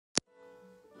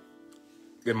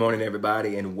Good morning,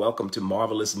 everybody, and welcome to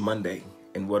Marvelous Monday.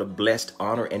 And what a blessed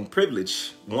honor and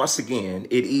privilege, once again,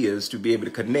 it is to be able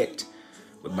to connect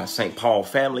with my St. Paul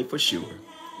family for sure.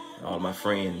 And all my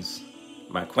friends,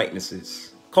 my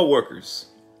acquaintances, co-workers.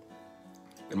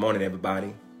 Good morning,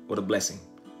 everybody. What a blessing.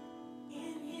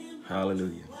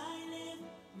 Hallelujah.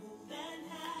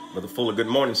 Brother Fuller, good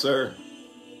morning, sir.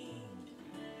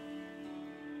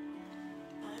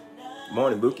 Good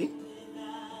morning, Bookie.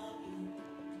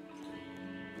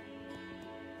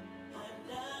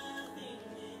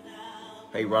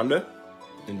 Hey, Rhonda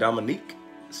and Dominique.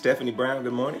 Stephanie Brown,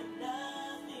 good morning.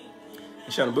 Hey,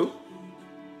 Shana Boo.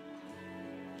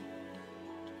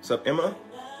 What's up, Emma?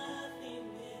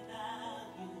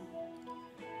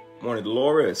 Morning,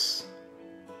 Dolores.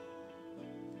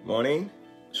 Morning,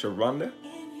 Sharonda.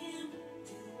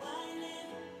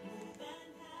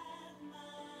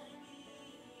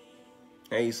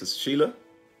 Hey, Sister Sheila.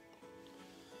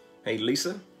 Hey,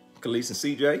 Lisa, Khalees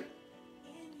and CJ.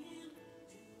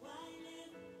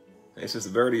 Hey,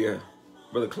 Sister Verdia,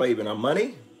 Brother Claven, our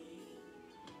money.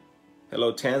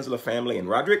 Hello, Tanzla family and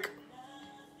Roderick.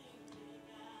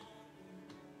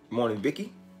 Good morning,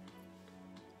 Vicky.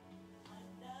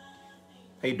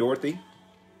 Hey, Dorothy.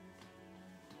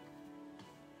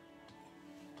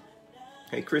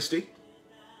 Hey, Christy.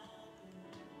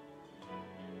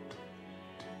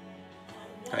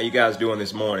 How you guys doing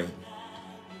this morning?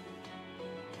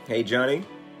 Hey, Johnny.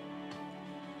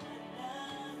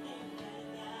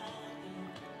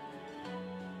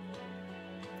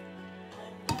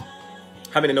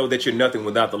 How many know that you're nothing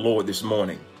without the Lord this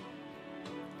morning?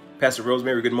 Pastor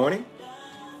Rosemary, good morning.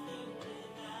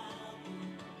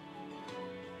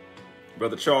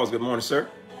 Brother Charles, good morning, sir.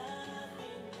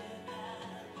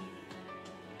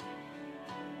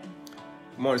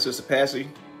 Good morning, Sister Patsy.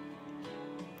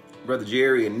 Brother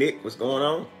Jerry and Nick, what's going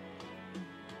on?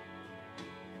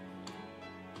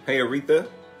 Hey, Aretha.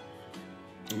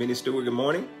 Minnie Stewart, good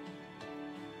morning.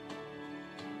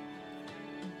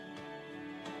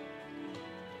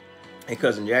 Hey,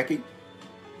 Cousin Jackie.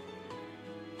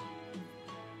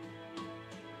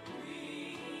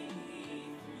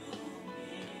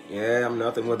 Yeah, I'm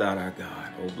nothing without our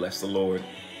God. Oh, bless the Lord.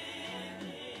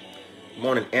 Good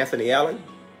morning, Anthony Allen.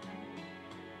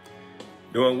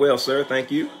 Doing well, sir. Thank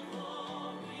you.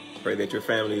 Pray that your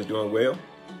family is doing well.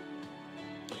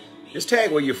 Just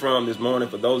tag where you're from this morning.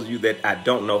 For those of you that I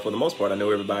don't know, for the most part, I know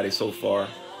everybody so far.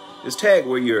 Just tag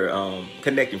where you're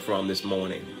connecting from this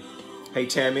morning. Hey,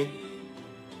 Tammy.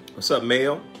 What's up,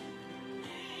 Mel?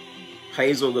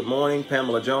 Hazel, good morning.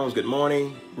 Pamela Jones, good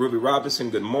morning. Ruby Robinson,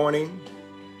 good morning.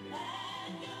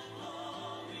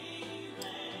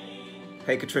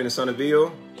 Hey, Katrina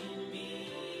Sonneville.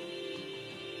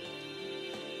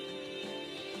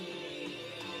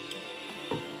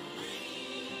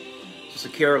 Sister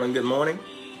Carolyn, good morning.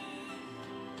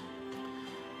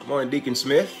 Good morning, Deacon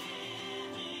Smith.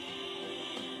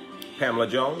 Pamela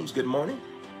Jones, good morning.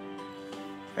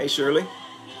 Hey, Shirley.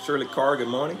 Shirley Carr, good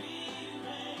morning.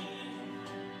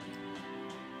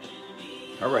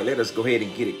 All right, let us go ahead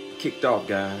and get it kicked off,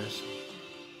 guys.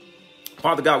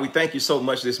 Father God, we thank you so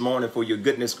much this morning for your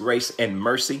goodness, grace, and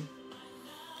mercy,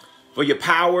 for your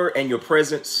power and your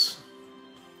presence,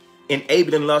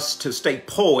 enabling us to stay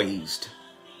poised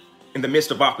in the midst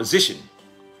of opposition.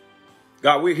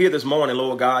 God, we're here this morning,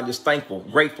 Lord God, just thankful,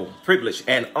 grateful, privileged,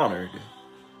 and honored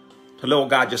to,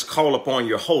 Lord God, just call upon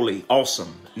your holy,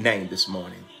 awesome name this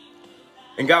morning.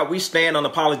 And God, we stand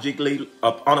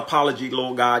unapologetically,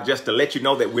 Lord God, just to let you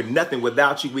know that we're nothing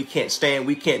without you. We can't stand,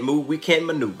 we can't move, we can't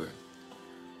maneuver.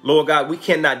 Lord God, we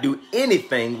cannot do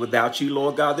anything without you,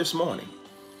 Lord God, this morning.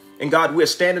 And God, we're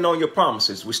standing on your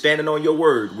promises. We're standing on your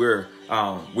word. We're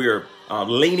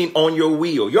leaning on your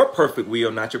will, your perfect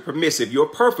will, not your permissive, your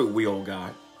perfect will,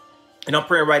 God. And I'm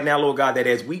praying right now, Lord God, that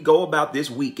as we go about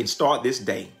this week and start this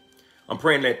day, I'm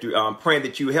praying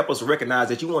that you help us recognize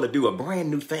that you want to do a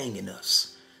brand new thing in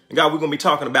us. And God, we're going to be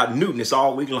talking about newness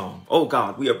all week long. Oh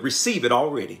God, we have received it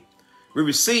already. We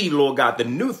receive, Lord God, the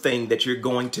new thing that you're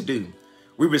going to do.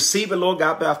 We receive it, Lord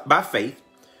God, by faith.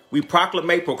 We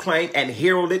proclaim, and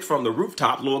herald it from the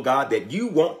rooftop, Lord God, that you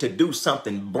want to do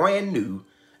something brand new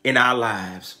in our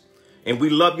lives. And we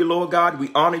love you, Lord God. We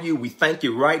honor you. We thank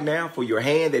you right now for your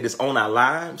hand that is on our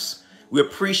lives. We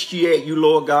appreciate you,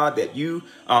 Lord God, that you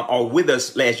are with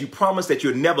us as you promised that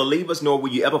you'll never leave us, nor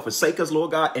will you ever forsake us,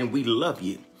 Lord God. And we love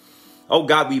you. Oh,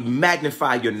 God, we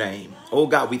magnify your name. Oh,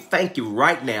 God, we thank you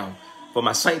right now for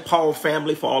my St. Paul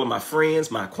family, for all of my friends,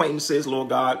 my acquaintances, Lord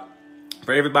God.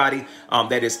 For everybody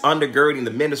that is undergirding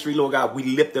the ministry, Lord God, we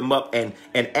lift them up and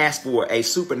ask for a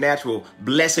supernatural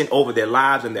blessing over their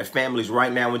lives and their families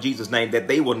right now in Jesus' name, that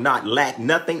they will not lack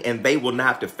nothing and they will not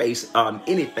have to face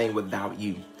anything without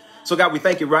you. So, God, we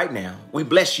thank you right now. We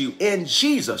bless you in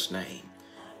Jesus' name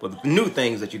for the new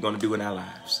things that you're going to do in our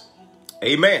lives.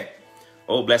 Amen.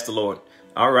 Oh, bless the Lord.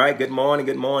 All right. Good morning.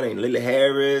 Good morning. Lily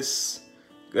Harris.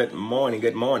 Good morning.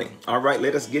 Good morning. All right.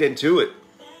 Let us get into it.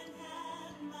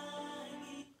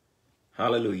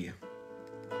 Hallelujah.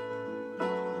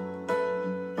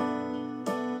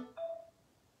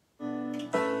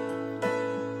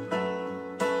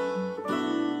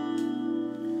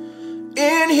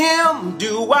 In him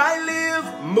do I live,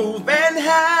 move, and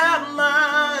have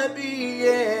my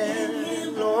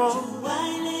being, Lord.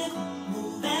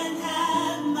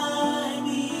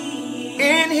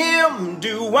 In him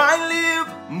do I live,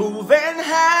 move, and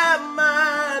have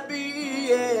my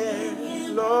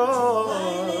being, Lord.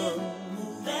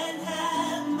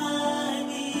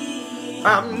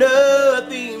 I'm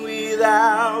nothing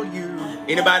without you.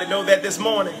 Anybody know that this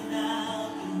morning?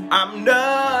 I'm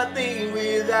nothing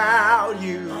without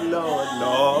you, Lord,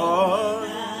 Lord.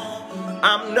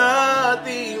 I'm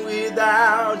nothing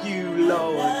without you,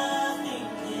 Lord.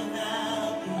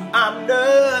 I'm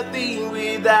nothing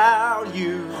without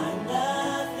you.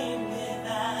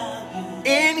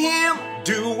 In him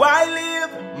do I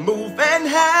live, move, and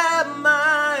have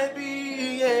my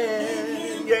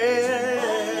being. Yes.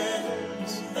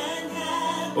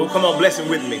 Oh, come on, bless him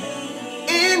with me.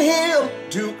 In him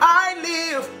do I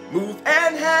live, move,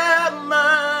 and have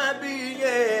my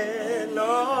being,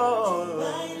 Lord.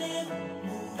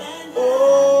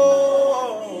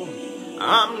 Oh,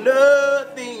 I'm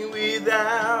nothing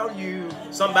without you.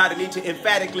 Somebody need to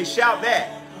emphatically shout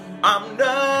that. I'm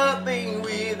nothing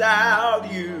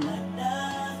without you.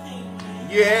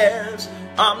 Yes,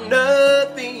 I'm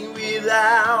nothing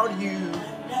without you,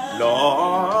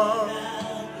 Lord.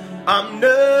 I'm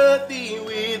nothing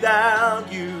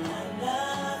without you.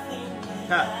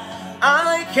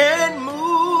 I can't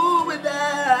move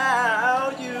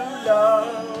without you,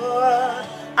 Lord.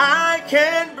 I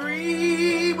can't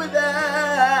breathe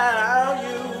without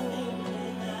you.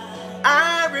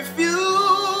 I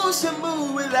refuse to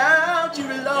move without you,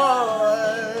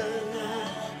 Lord.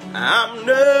 I'm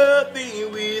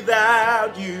nothing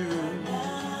without you.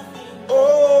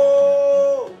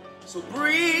 Oh, so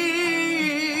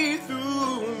breathe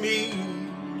through me.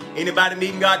 Anybody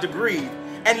needing God to breathe?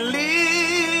 And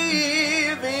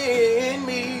live in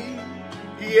me,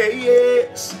 yeah,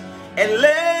 yes, and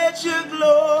let your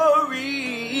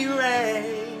glory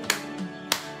reign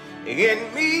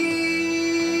in me,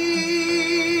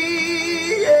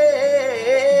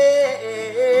 yes,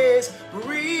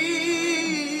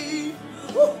 breathe.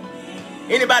 Woo.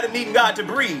 Anybody needing God to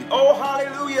breathe? Oh,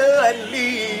 hallelujah, and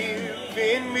live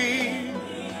in me,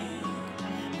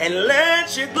 and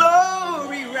let your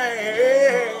glory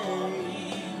reign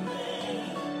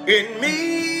in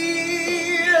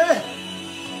me.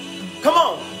 Come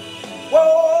on.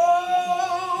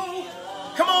 Whoa.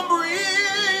 Come on,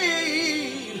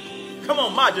 breathe. Come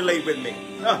on, modulate with me.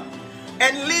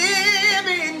 And live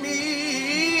in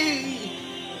me.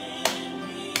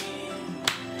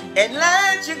 And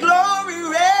let your glory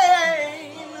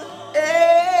reign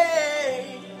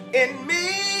in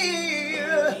me.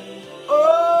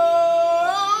 Oh.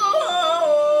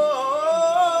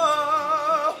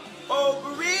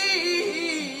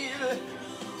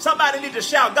 Somebody need to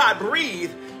shout, God,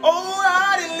 breathe. Oh,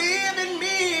 God, and live in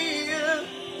me.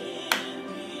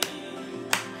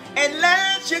 And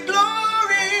let your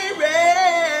glory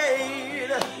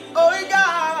reign. Oh,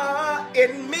 God,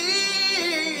 in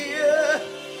me.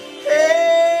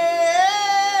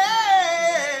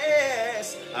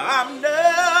 Yes, I'm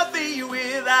nothing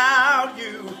without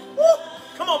you. Woo.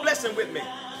 Come on, bless him with me.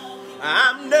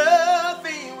 I'm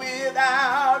nothing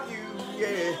without you,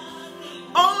 yeah.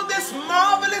 On this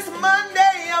marvelous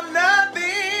Monday, I'm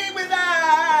nothing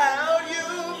without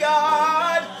you,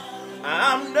 God.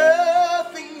 I'm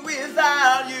nothing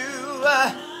without you.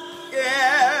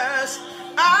 Yes,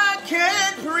 I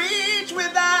can't preach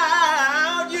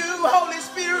without you, Holy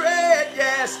Spirit.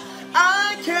 Yes,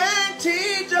 I can't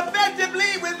teach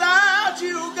effectively without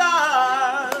you,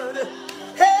 God.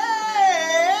 Hey,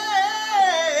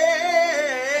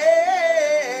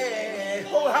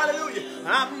 oh, hallelujah.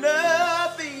 I'm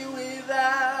nothing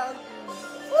without you.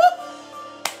 Woo.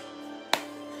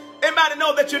 Anybody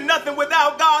know that you're nothing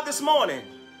without God this morning?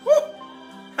 Woo.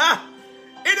 Huh?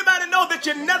 Anybody know that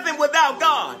you're nothing without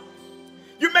God?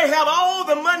 You may have all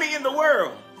the money in the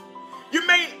world. You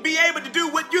may be able to do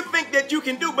what you think that you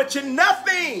can do, but you're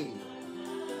nothing.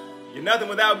 You're nothing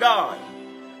without God.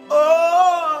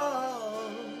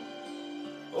 Oh,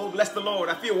 oh, bless the Lord.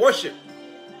 I feel worship.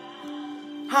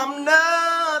 I'm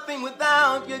nothing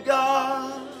without you,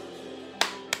 God.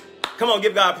 Come on,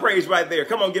 give God praise right there.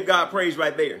 Come on, give God praise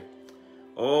right there.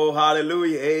 Oh,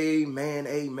 hallelujah. Amen,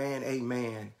 amen,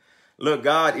 amen. Look,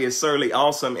 God is certainly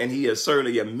awesome, and he is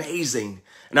certainly amazing.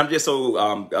 And I'm just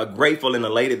so grateful and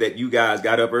elated that you guys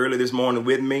got up early this morning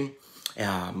with me,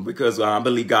 because I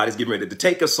believe God is getting ready to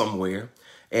take us somewhere.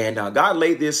 And God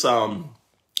laid this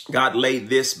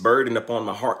burden upon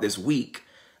my heart this week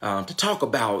to talk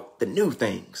about the new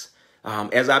things.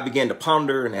 As I began to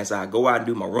ponder and as I go out and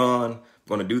do my run,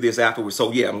 I'm going to do this afterwards.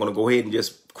 So, yeah, I'm going to go ahead and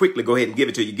just quickly go ahead and give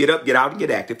it to you. Get up, get out, and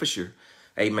get active for sure.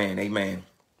 Amen, amen.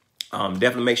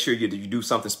 Definitely make sure you do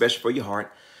something special for your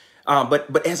heart.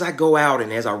 But as I go out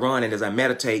and as I run and as I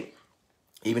meditate,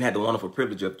 even had the wonderful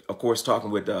privilege of course,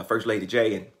 talking with First Lady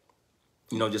J, and,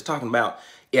 you know, just talking about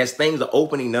as things are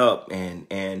opening up and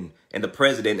the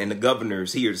president and the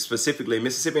governors here, specifically in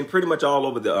Mississippi and pretty much all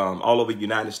over the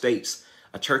United States,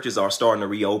 churches are starting to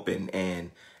reopen.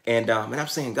 And I'm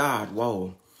saying, God,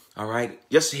 whoa, all right,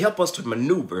 just help us to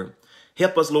maneuver.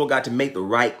 Help us, Lord God, to make the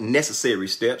right necessary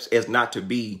steps as not to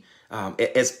be,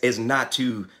 as not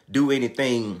to do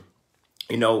anything,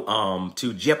 you know,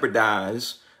 to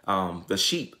jeopardize the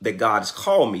sheep that God has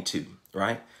called me to,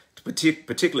 right?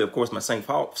 Particularly, of course, my St.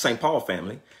 Paul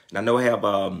family. And I know I have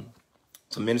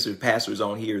some ministry pastors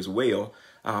on here as well.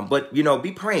 But, you know,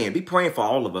 be praying for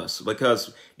all of us,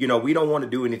 because, you know, we don't want to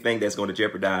do anything that's going to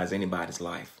jeopardize anybody's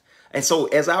life. And so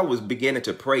as I was beginning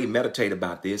to pray, meditate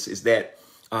about this, is that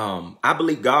I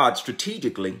believe God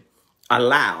strategically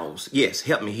allows, yes,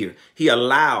 help me here. He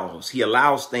allows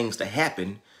things to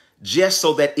happen just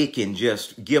so that it can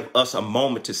just give us a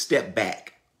moment to step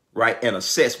back, right? And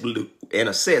assess with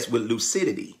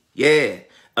lucidity. Yeah.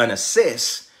 And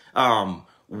assess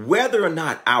whether or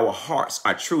not our hearts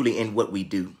are truly in what we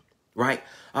do, right?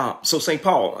 So St.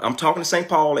 Paul, I'm talking to St.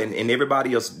 Paul, and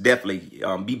everybody else definitely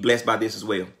be blessed by this as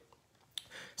well.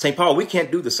 St. Paul, we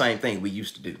can't do the same thing we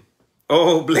used to do.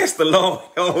 Oh, bless the Lord.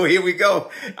 Oh, here we go.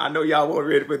 I know y'all weren't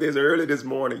ready for this early this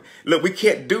morning. Look, we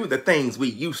can't do the things we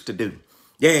used to do.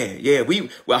 Yeah.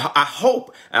 Well, I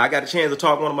hope. I got a chance to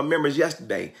talk to one of my members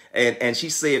yesterday, and she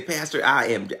said, Pastor,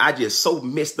 I just so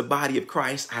miss the body of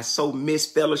Christ. I so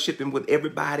miss fellowshipping with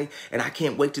everybody, and I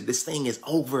can't wait till this thing is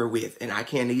over with, and I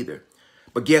can't either.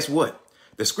 But guess what?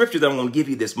 The scripture that I'm going to give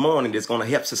you this morning is going to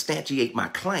help substantiate my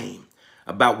claim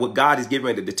about what God is getting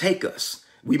ready to take us.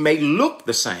 We may look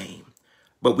the same,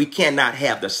 but we cannot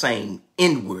have the same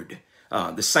inward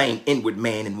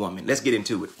man and woman. Let's get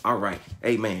into it. All right.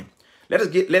 Amen. Let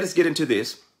us get into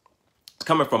this. It's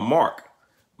coming from Mark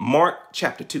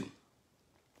chapter 2.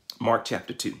 Mark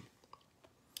chapter 2.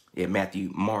 Yeah,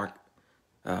 Mark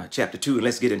chapter 2. And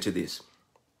let's get into this.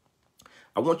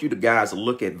 I want you to guys to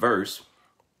look at verse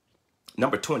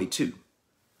number 22.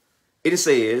 It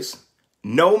says,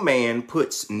 no man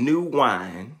puts new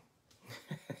wine.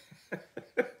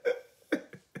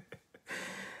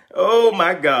 Oh,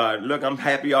 my God. Look, I'm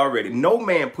happy already. No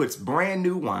man puts brand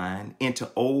new wine into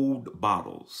old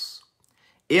bottles.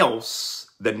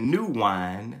 Else the new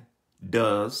wine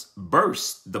does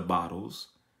burst the bottles,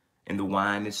 and the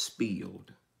wine is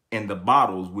spilled, and the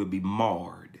bottles will be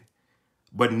marred.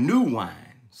 But new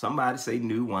wine, somebody say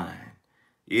new wine.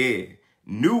 Yeah,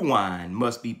 new wine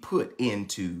must be put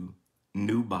into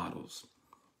new bottles.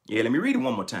 Yeah, let me read it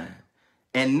one more time.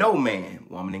 And no man,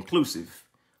 woman inclusive,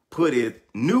 putteth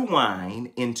new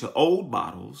wine into old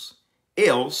bottles,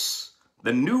 else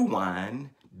the new wine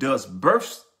does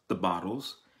burst the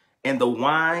bottles, and the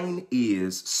wine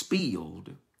is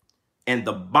spilled, and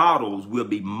the bottles will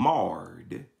be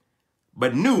marred.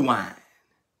 But new wine,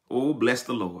 oh, bless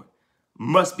the Lord,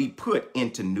 must be put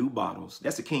into new bottles.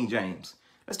 That's the King James.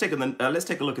 Let's take a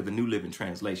look at the New Living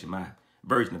Translation, my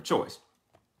version of choice.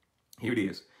 Here it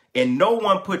is. And no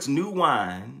one puts new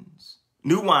wine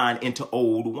into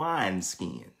old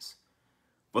wineskins.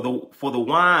 For the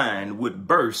wine would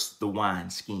burst the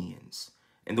wineskins,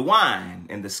 and the wine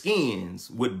and the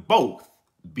skins would both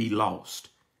be lost.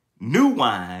 New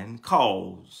wine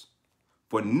calls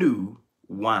for new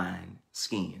wine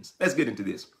skins. Let's get into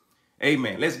this.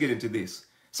 Amen. Let's get into this.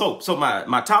 So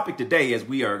my topic today, as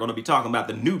we are going to be talking about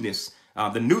the newness,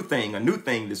 a new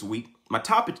thing this week. My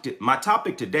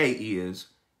topic today is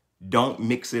don't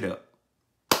mix it up.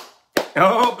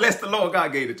 Oh, bless the Lord.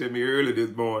 God gave it to me early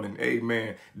this morning.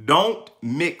 Amen. Don't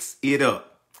mix it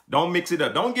up. Don't mix it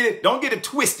up. Don't get it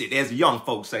twisted, as young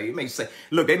folks say.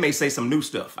 They may say some new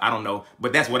stuff. I don't know,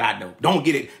 but that's what I know. Don't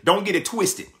get it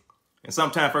twisted. And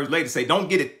sometimes First Lady say, don't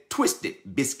get it twisted,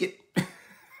 biscuit.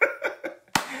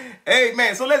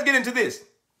 Amen. So let's get into this.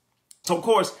 So, of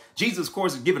course, Jesus, of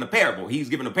course, is giving a parable. He's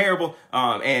giving a parable.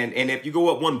 And if you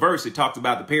go up one verse, it talks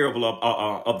about the parable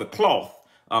of the cloth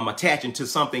attaching to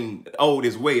something old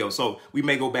as well. So we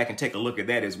may go back and take a look at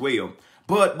that as well.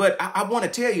 But I want to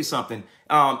tell you something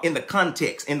in the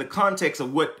context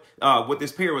of what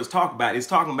this parable is talking about. It's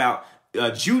talking about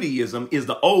Judaism is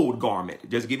the old garment.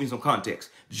 Just give me some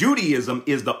context. Judaism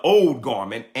is the old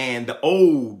garment and the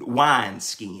old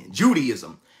wineskin.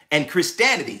 Judaism and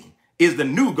Christianity is the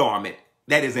new garment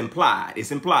that is implied.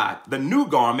 It's implied. The new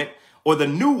garment or the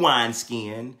new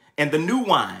wineskin and the new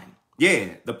wine.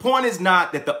 Yeah. The point is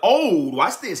not that the old,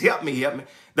 watch this, help me.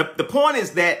 The point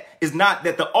is not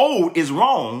that the old is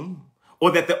wrong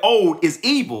or that the old is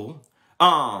evil,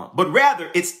 but rather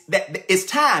it's that its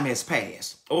time has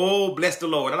passed. Oh, bless the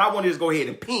Lord. And I want to just go ahead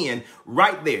and pin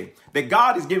right there that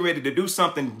God is getting ready to do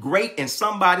something great in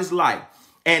somebody's life.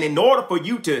 And in order for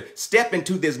you to step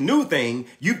into this new thing,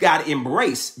 you've got to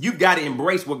embrace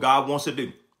what God wants to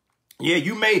do. Yeah,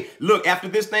 you may look after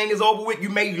this thing is over with. You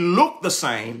may look the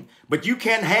same, but you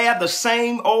can't have the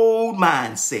same old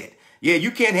mindset. Yeah,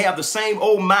 you can't have the same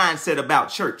old mindset about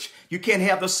church. You can't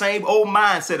have the same old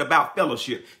mindset about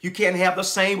fellowship. You can't have the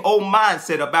same old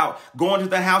mindset about going to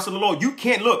the house of the Lord. You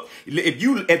can't look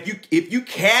if you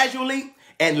casually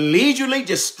and leisurely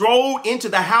just stroll into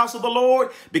the house of the Lord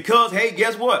because, hey,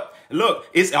 guess what? Look,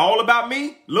 it's all about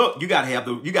me. Look, you gotta have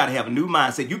a new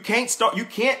mindset. You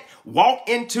can't walk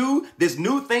into this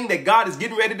new thing that God is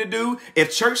getting ready to do.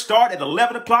 If church start at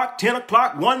 11 o'clock, 10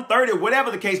 o'clock, 1:30,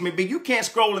 whatever the case may be, you can't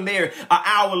scroll in there an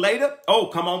hour later. Oh,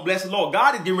 come on, bless the Lord.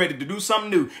 God is getting ready to do something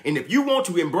new. And if you want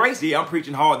to embrace, I'm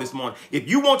preaching hard this morning. If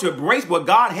you want to embrace what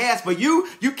God has for you,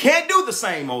 you can't do the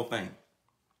same old thing.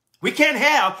 We can't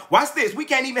have, watch this, we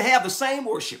can't even have the same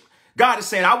worship. God is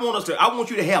saying, I want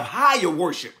you to have higher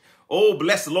worship. Oh,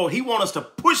 bless the Lord. He wants us to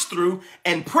push through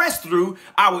and press through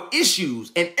our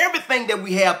issues and everything that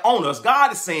we have on us.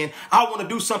 God is saying, I want to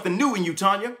do something new in you,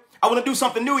 Tanya. I want to do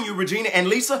something new in you, Regina and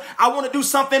Lisa. I want to do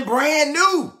something brand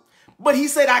new. But he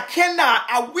said,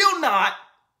 I will not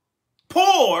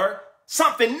pour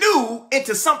something new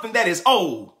into something that is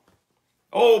old.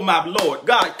 Oh, my Lord.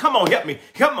 God, come on, help me.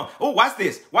 Come on. Oh, watch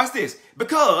this. Watch this.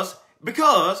 Because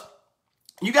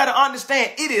you got to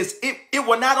understand it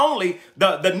will not only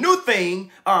the new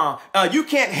thing, you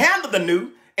can't handle the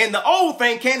new, and the old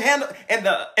thing can't handle, and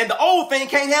the old thing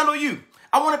can't handle you.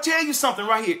 I want to tell you something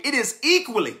right here. It is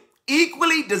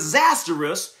equally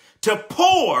disastrous to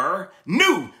pour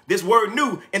new. This word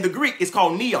new in the Greek is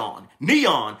called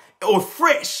neon or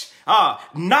fresh.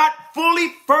 Not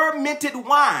fully fermented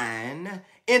wine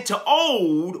into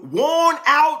old, worn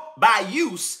out by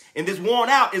use. And this worn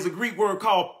out is a Greek word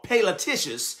called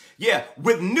palatitious. Yeah,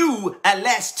 with new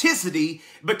elasticity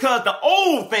because the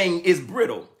old thing is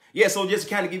brittle. Yeah, so just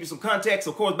to kind of give you some context,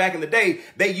 of course, back in the day,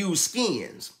 they used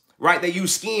skins, right? They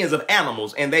used skins of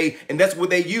animals and that's what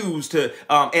they used to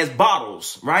as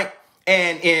bottles, right?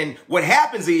 And what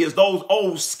happens is those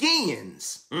old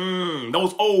skins,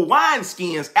 those old wine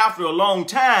skins, after a long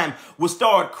time, will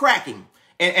start cracking.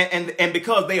 And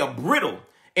because they are brittle.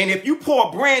 And if you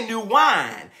pour brand new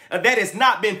wine that has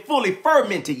not been fully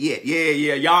fermented yet.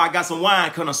 Yeah, y'all, I got some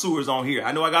wine connoisseurs on here.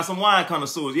 I know I got some wine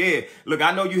connoisseurs. Yeah, look,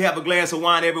 I know you have a glass of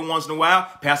wine every once in a while.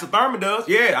 Pastor Therman does.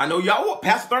 Yeah, I know y'all.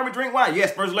 Pastor Therman drink wine.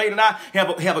 Yes, First Lady and I have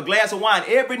a glass of wine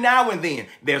every now and then.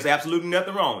 There's absolutely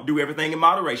nothing wrong. Do everything in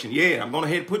moderation. Yeah, I'm going to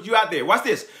head and put you out there. Watch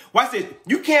this. Watch this.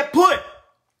 You can't put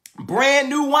brand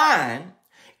new wine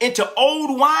into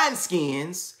old wine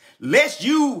skins lest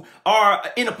you are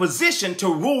in a position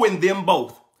to ruin them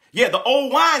both. Yeah, the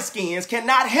old wineskins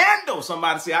cannot handle,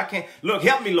 somebody say, I can't, look,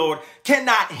 help me, Lord,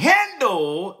 cannot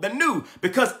handle the new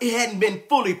because it hadn't been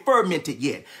fully fermented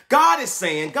yet. God is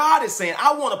saying,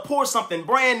 I want to pour something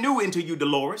brand new into you,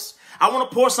 Dolores. I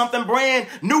want to pour something brand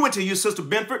new into you, Sister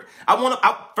Benford.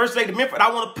 First Lady Benford,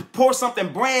 I want to pour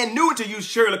something brand new into you,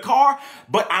 Shirley Carr,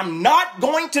 but I'm not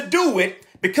going to do it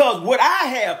because what I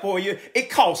have for you,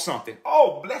 it costs something.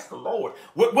 Oh, bless the Lord.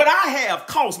 What I have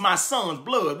costs my son's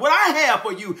blood. What I have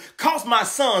for you costs my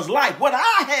son's life. What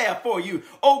I have for you,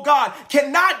 oh God,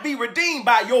 cannot be redeemed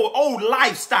by your old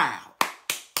lifestyle.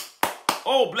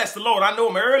 Oh, bless the Lord. I know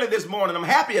I'm early this morning. I'm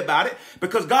happy about it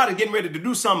because God is getting ready to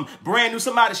do something brand new.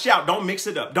 Somebody shout, don't mix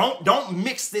it up. Don't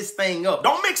mix this thing up.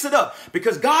 Don't mix it up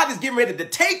because God is getting ready to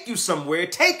take you somewhere,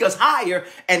 take us higher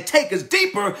and take us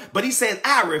deeper. But he says,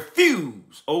 I refuse.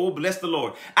 Oh, bless the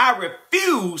Lord. I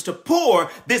refuse to pour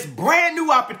this brand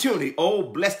new opportunity. Oh,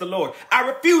 bless the Lord. I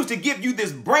refuse to give you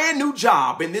this brand new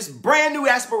job and this brand new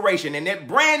aspiration and that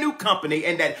brand new company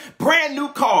and that brand new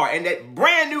car and that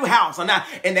brand new house and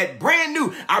that brand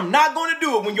brand new. I'm not going to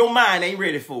do it when your mind ain't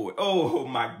ready for it. Oh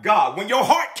my God. When your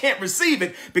heart can't receive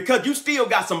it because you still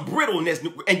got some brittleness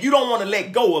and you don't want to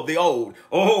let go of the old.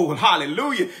 Oh,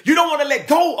 hallelujah. You don't want to let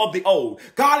go of the old.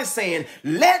 God is saying,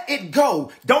 let it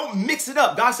go. Don't mix it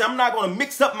up. God said, I'm not going to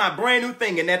mix up my brand new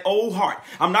thing in that old heart.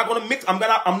 I'm not going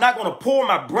to pour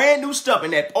my brand new stuff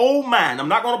in that old mind. I'm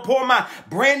not going to pour my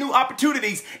brand new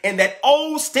opportunities in that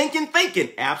old stinking thinking.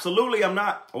 Absolutely, I'm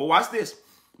not. Oh, watch this.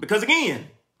 Because again,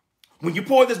 when you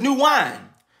pour this new wine,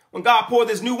 when God poured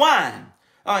this new wine,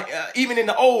 even in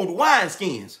the old wine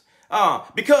skins,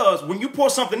 because when you pour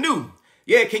something new,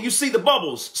 yeah, can you see the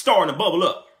bubbles starting to bubble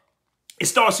up? It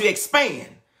starts to expand.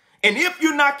 And if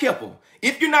you're not careful,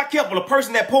 a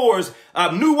person that pours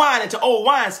new wine into old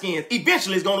wineskins,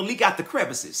 eventually is going to leak out the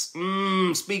crevices.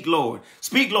 Speak, Lord.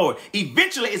 Speak, Lord.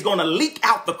 Eventually it's going to leak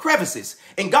out the crevices.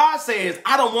 And God says,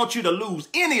 I don't want you to lose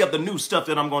any of the new stuff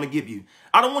that I'm going to give you.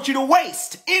 I don't want you to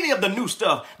waste any of the new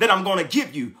stuff that I'm going to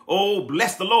give you. Oh,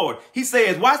 bless the Lord. He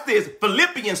says, watch this.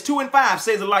 Philippians 2:5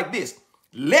 says it like this.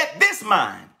 Let this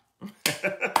mind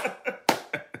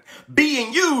be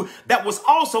in you that was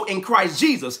also in Christ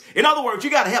Jesus. In other words, you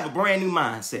got to have a brand new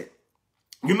mindset.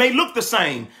 You may look the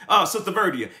same, Sister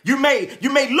Verdia. You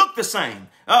may look the same.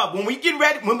 When we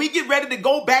get ready to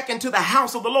go back into the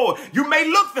house of the Lord, you may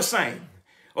look the same.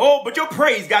 Oh, but your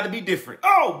praise got to be different.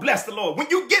 Oh, bless the Lord. When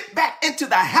you get back into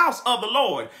the house of the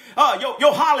Lord,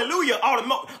 your hallelujah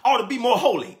ought to be more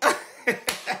holy.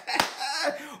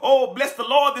 Oh, bless the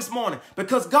Lord this morning,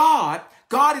 because God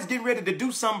is getting ready to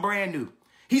do something brand new.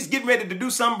 He's getting ready to do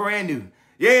something brand new.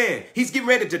 Yeah, he's getting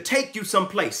ready to take you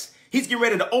someplace. He's getting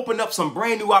ready to open up some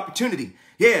brand new opportunity.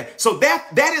 Yeah, so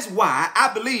that is why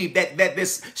I believe that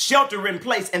this shelter in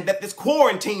place and that this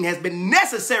quarantine has been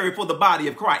necessary for the body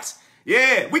of Christ.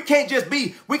 Yeah, we can't just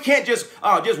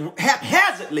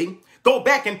haphazardly go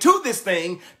back into this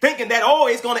thing thinking that,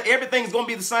 everything's going to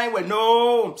be the same way.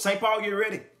 No, St. Paul, get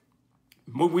ready.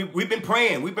 We've been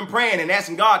praying and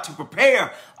asking God to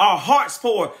prepare our hearts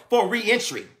for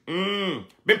re-entry.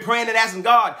 Been praying and asking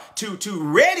God to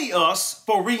ready us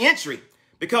for re-entry,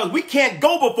 because we can't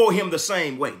go before him the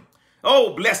same way.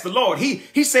 Oh, bless the Lord.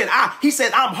 He said,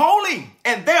 I'm holy,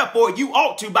 and therefore you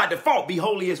ought to by default be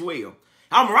holy as well.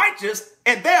 I'm righteous,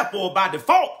 and therefore by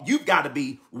default you've got to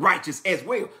be righteous as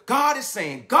well. God is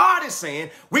saying,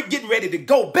 we're getting ready to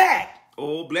go back.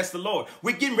 Oh, bless the Lord.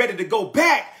 We're getting ready to go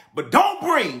back. But don't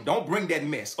bring that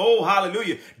mess. Oh,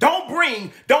 hallelujah. Don't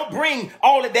bring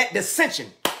all of that dissension.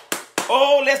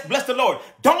 Oh, let's bless the Lord.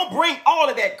 Don't bring all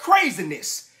of that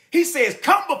craziness. He says,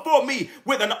 come before me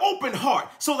with an open heart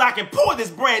so that I can pour this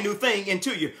brand new thing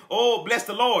into you. Oh, bless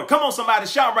the Lord. Come on, somebody,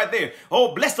 shout right there.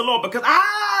 Oh, bless the Lord, because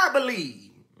I believe.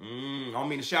 I don't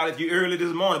mean to shout at you early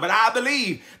this morning, but I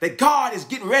believe that God is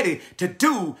getting ready to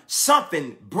do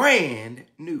something brand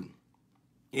new.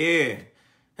 Yeah.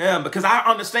 Because I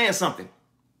understand something,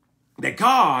 that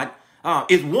God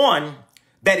is one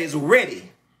that is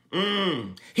ready.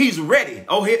 He's ready.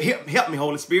 Oh, help me,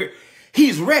 Holy Spirit.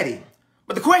 He's ready.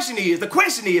 But the question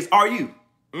is, are you?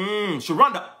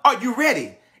 Sharonda, are you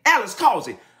ready? Alice calls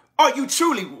it. Are you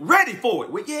truly ready for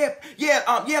it? Well,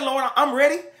 yeah, Lord, I'm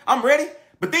ready.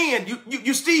 But then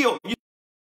you still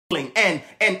and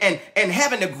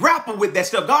having to grapple with that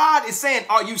stuff. God is saying,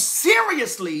 are you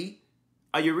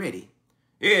ready?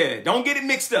 Yeah, don't get it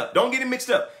mixed up.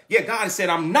 Yeah, God has said,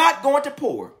 I'm not going to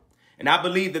pour. And I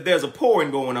believe that there's a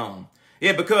pouring going on.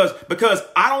 Yeah, because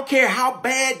I don't care how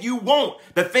bad you want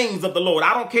the things of the Lord.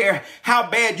 I don't care how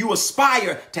bad you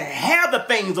aspire to have the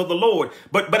things of the Lord.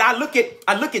 But I look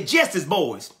at Jesse's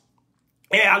boys.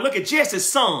 Yeah, I look at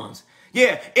Jesse's sons.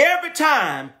 Yeah, every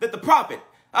time that the prophet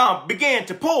began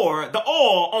to pour the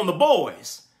oil on the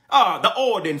boys, the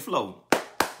oil didn't flow.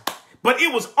 But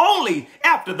it was only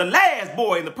after the last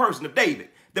boy in the person of David,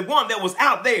 the one that was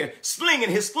out there slinging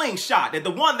his slingshot, and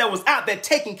the one that was out there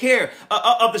taking care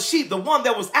of the sheep, the one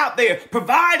that was out there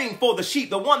providing for the sheep,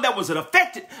 the one that was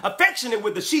affectionate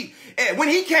with the sheep. And when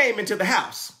he came into the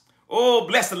house, oh,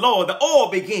 bless the Lord, the oil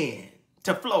began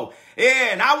to flow. Yeah,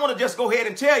 and I want to just go ahead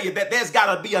and tell you that there's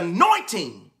got to be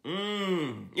anointing.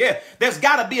 Yeah, there's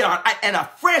got to be a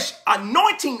fresh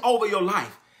anointing over your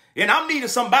life. And I'm needing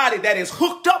somebody that is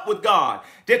hooked up with God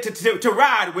to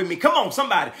ride with me. Come on,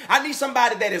 somebody. I need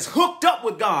somebody that is hooked up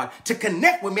with God to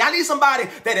connect with me. I need somebody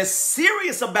that is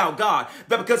serious about God,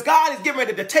 because God is getting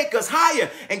ready to take us higher.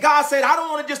 And God said, I don't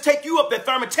want to just take you up there,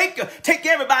 Therman. Take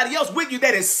everybody else with you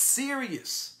that is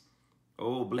serious.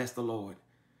 Oh, bless the Lord.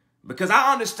 Because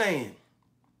I understand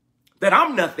that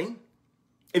I'm nothing.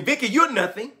 And Vicky, you're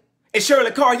nothing. And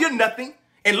Shirley Carr, you're nothing.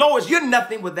 And Lois, you're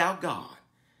nothing without God.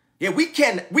 Yeah, we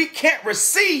can't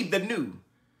receive the new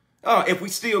if we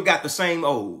still got the same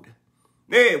old.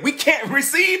 Yeah, we can't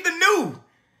receive the new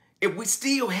if we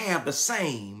still have the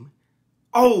same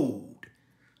old.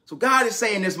 So God is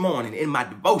saying this morning in my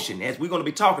devotion, as we're going to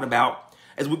be talking about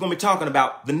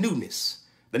the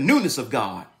newness of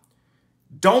God.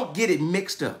 Don't get it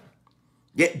mixed up.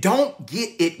 Don't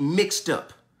get it mixed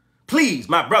up. Please,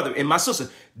 my brother and my sister,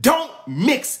 don't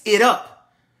mix it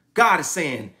up. God is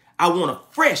saying, I want a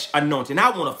fresh anointing.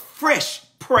 I want a fresh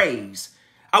praise.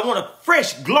 I want a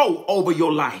fresh glow over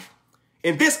your life.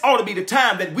 And this ought to be the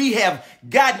time that we have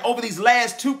gotten over these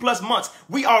last 2+ months.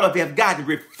 We ought to have gotten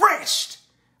refreshed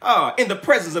in the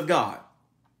presence of God.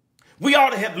 We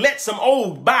ought to have let some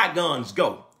old bygones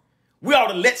go. We ought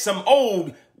to let some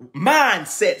old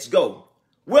mindsets go.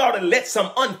 We ought to let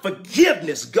some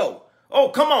unforgiveness go. Oh,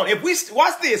 come on. If we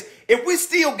watch this, if we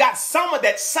still got some of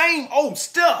that same old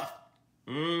stuff,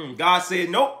 God said,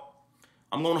 nope,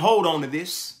 I'm going to hold on to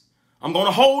this. I'm going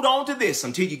to hold on to this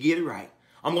until you get it right.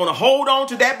 I'm going to hold on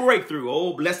to that breakthrough.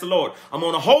 Oh, bless the Lord. I'm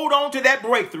going to hold on to that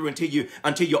breakthrough until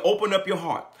you open up your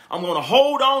heart. I'm going to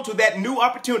hold on to that new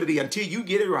opportunity until you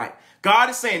get it right. God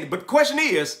is saying, but the question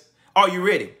is, are you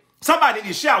ready? Somebody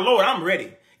needs to shout, Lord, I'm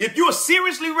ready. If you're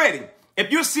seriously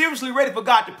ready for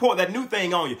God to pour that new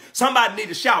thing on you, somebody needs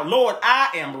to shout, Lord,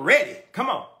 I am ready. Come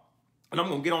on. And I'm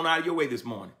going to get on out of your way this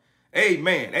morning.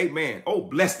 Amen. Amen. Oh,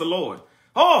 bless the Lord.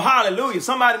 Oh, hallelujah.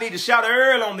 Somebody needs to shout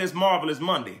early on this marvelous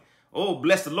Monday. Oh,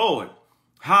 bless the Lord.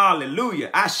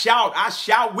 Hallelujah. I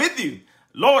shout with you.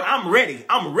 Lord, I'm ready.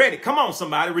 I'm ready. Come on,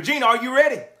 somebody. Regina, are you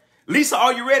ready? Lisa,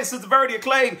 are you ready? Sister Verdi,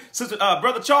 Clay, Sister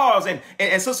Brother Charles,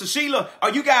 and Sister Sheila,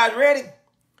 are you guys ready?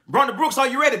 Brother Brooks, are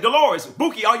you ready? Dolores,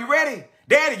 Bookie, are you ready?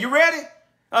 Daddy, you ready?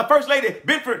 First Lady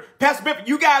Benford, Pastor Benford,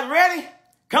 you guys ready?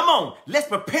 Come on. Let's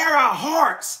prepare our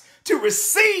hearts to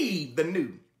receive the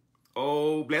new.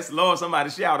 Oh, bless the Lord. Somebody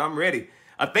shout, I'm ready.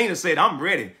 Athena said, I'm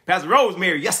ready. Pastor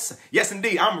Rosemary, yes,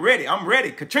 indeed, I'm ready. I'm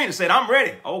ready. Katrina said, I'm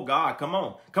ready. Oh, God, come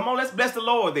on. Come on, let's bless the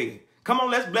Lord then. Come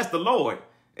on, let's bless the Lord.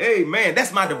 Amen.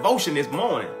 That's my devotion this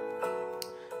morning.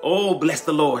 Oh, bless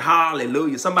the Lord.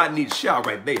 Hallelujah. Somebody needs to shout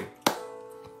right there.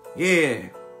 Yeah.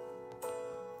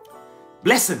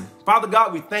 Blessing. Father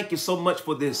God, we thank you so much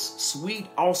for this sweet,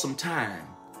 awesome time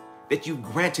that you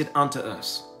granted unto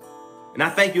us. And I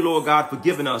thank you, Lord God, for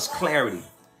giving us clarity.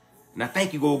 And I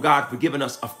thank you, Lord God, for giving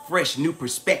us a fresh new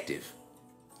perspective.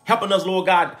 Helping us, Lord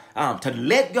God, to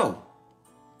let go.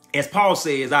 As Paul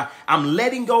says, I'm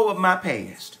letting go of my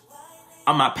past.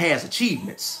 Of my past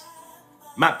achievements.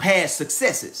 My past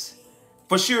successes.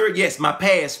 For sure, yes, my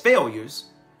past failures.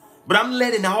 But I'm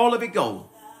letting all of it go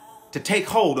to take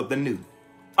hold of the new.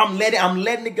 I'm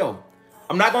letting it go.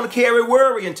 I'm not going to carry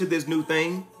worry into this new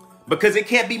thing because it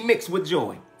can't be mixed with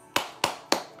joy.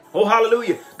 Oh,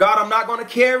 hallelujah. God, I'm not going to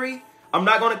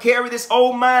carry this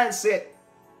old mindset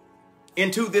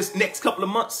into this next couple of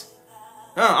months.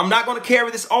 I'm not going to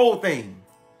carry this old thing.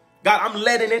 God, I'm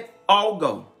letting it all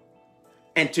go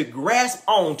and to grasp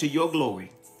on to your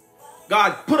glory.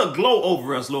 God, put a glow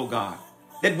over us, Lord God,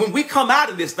 that when we come out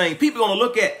of this thing, people are going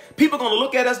to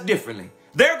look at us differently.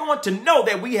 They're going to know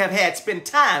that we have spent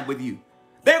time with you.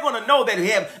 They're going to know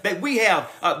that we have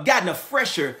gotten a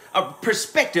fresher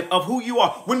perspective of who you are.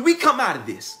 When we come out of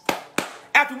this,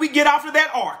 after we get off of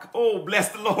that ark, oh, bless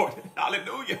the Lord,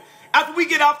 hallelujah. After we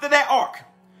get off of that ark,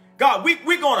 God,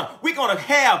 we're gonna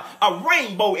have a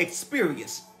rainbow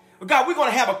experience. God, we're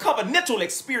gonna have a covenantal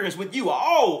experience with you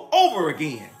all over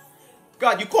again.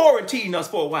 God, you quarantined us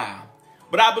for a while.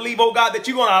 But I believe, oh God, that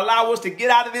you're going to allow us to get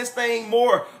out of this thing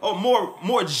more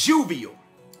jovial,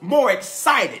 more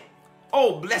excited.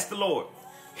 Oh, bless the Lord.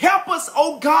 Help us,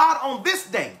 oh God, on this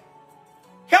day.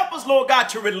 Help us, Lord God,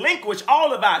 to relinquish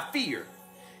all of our fear.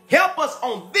 Help us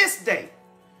on this day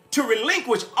to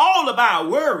relinquish all of our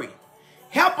worry.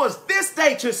 Help us this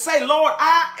day to say, Lord,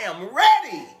 I am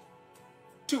ready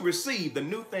to receive the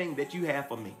new thing that you have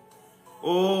for me.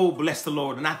 Oh, bless the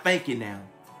Lord. And I thank you now.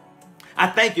 I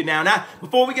thank you now. Now,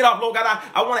 before we get off, Lord God,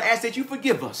 I want to ask that you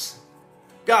forgive us.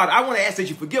 God, I want to ask that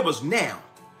you forgive us now.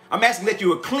 I'm asking that you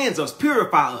would cleanse us,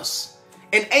 purify us,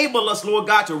 enable us, Lord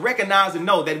God, to recognize and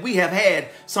know that we have had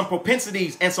some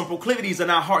propensities and some proclivities in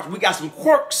our hearts. We got some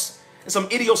quirks and some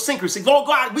idiosyncrasies. Lord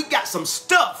God, we got some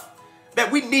stuff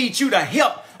that we need you to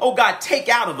help, oh God, take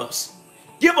out of us.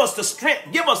 Give us the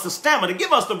strength, give us the stamina,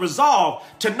 give us the resolve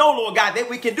to know, Lord God, that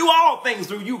we can do all things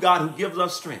through you, God, who gives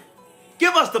us strength.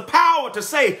 Give us the power to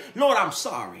say, Lord, I'm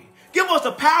sorry. Give us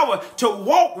the power to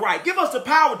walk right. Give us the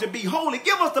power to be holy.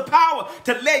 Give us the power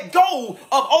to let go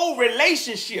of old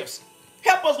relationships.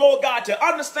 Help us, Lord God, to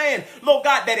understand, Lord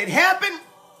God, that it happened.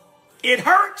 It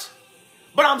hurt,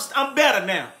 but I'm better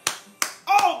now.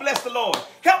 Oh, bless the Lord.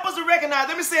 Help us to recognize,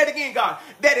 let me say it again, God,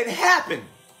 that it happened.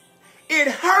 It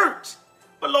hurt.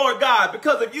 But Lord God,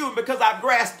 because of you and because I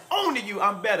grasped onto you,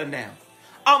 I'm better now.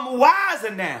 I'm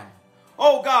wiser now.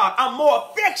 Oh God, I'm more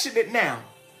affectionate now.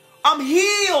 I'm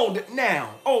healed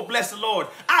now. Oh, bless the Lord.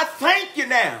 I thank you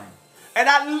now. And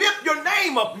I lift your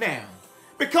name up now.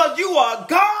 Because you are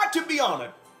God to be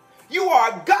honored. You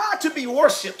are God to be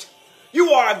worshiped. You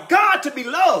are God to be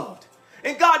loved.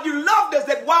 And God, you loved us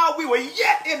that while we were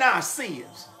yet in our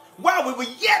sins, while we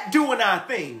were yet doing our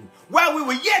thing, while we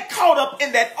were yet caught up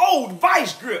in that old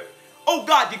vice grip, oh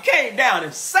God, you came down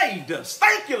and saved us.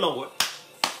 Thank you, Lord.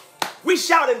 We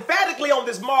shout emphatically on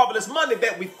this marvelous Monday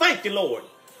that we thank you, Lord.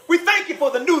 We thank you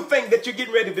for the new thing that you're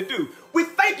getting ready to do. We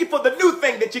thank you for the new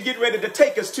thing that you're getting ready to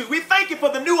take us to. We thank you for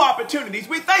the new opportunities.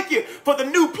 We thank you for the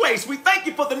new place. We thank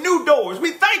you for the new doors.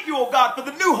 We thank you, oh God, for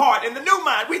the new heart and the new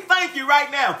mind. We thank you right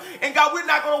now. And God, we're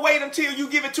not going to wait until you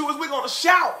give it to us. We're going to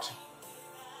shout,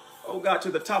 oh God,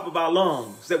 to the top of our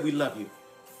lungs that we love you.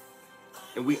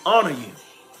 And we honor you.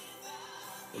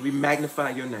 And we magnify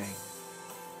your name.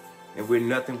 And we're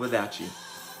nothing without you.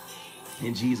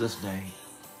 In Jesus' name.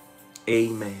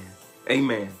 Amen.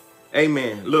 Amen.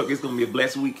 Amen. Look, it's going to be a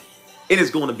blessed week. It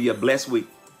is going to be a blessed week.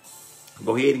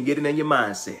 Go ahead and get it in your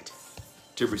mindset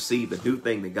to receive the new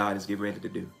thing that God is getting ready to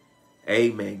do.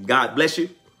 Amen. God bless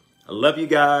you. I love you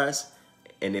guys.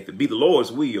 And if it be the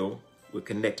Lord's will, we'll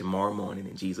connect tomorrow morning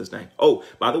in Jesus' name. Oh,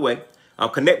 by the way,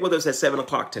 connect with us at 7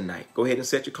 o'clock tonight. Go ahead and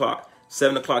set your clock.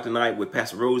 7 o'clock tonight with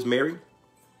Pastor Rosemary.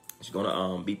 She's going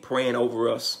to be praying over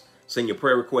us. Send your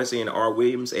prayer requests in to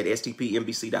rwilliams at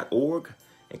stpmbc.org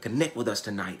and connect with us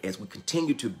tonight as we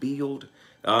continue to build.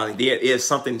 There is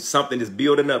something is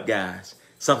building up, guys.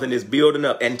 Something is building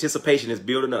up. Anticipation is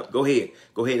building up. Go ahead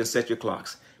and set your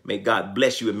clocks. May God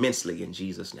bless you immensely in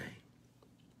Jesus' name.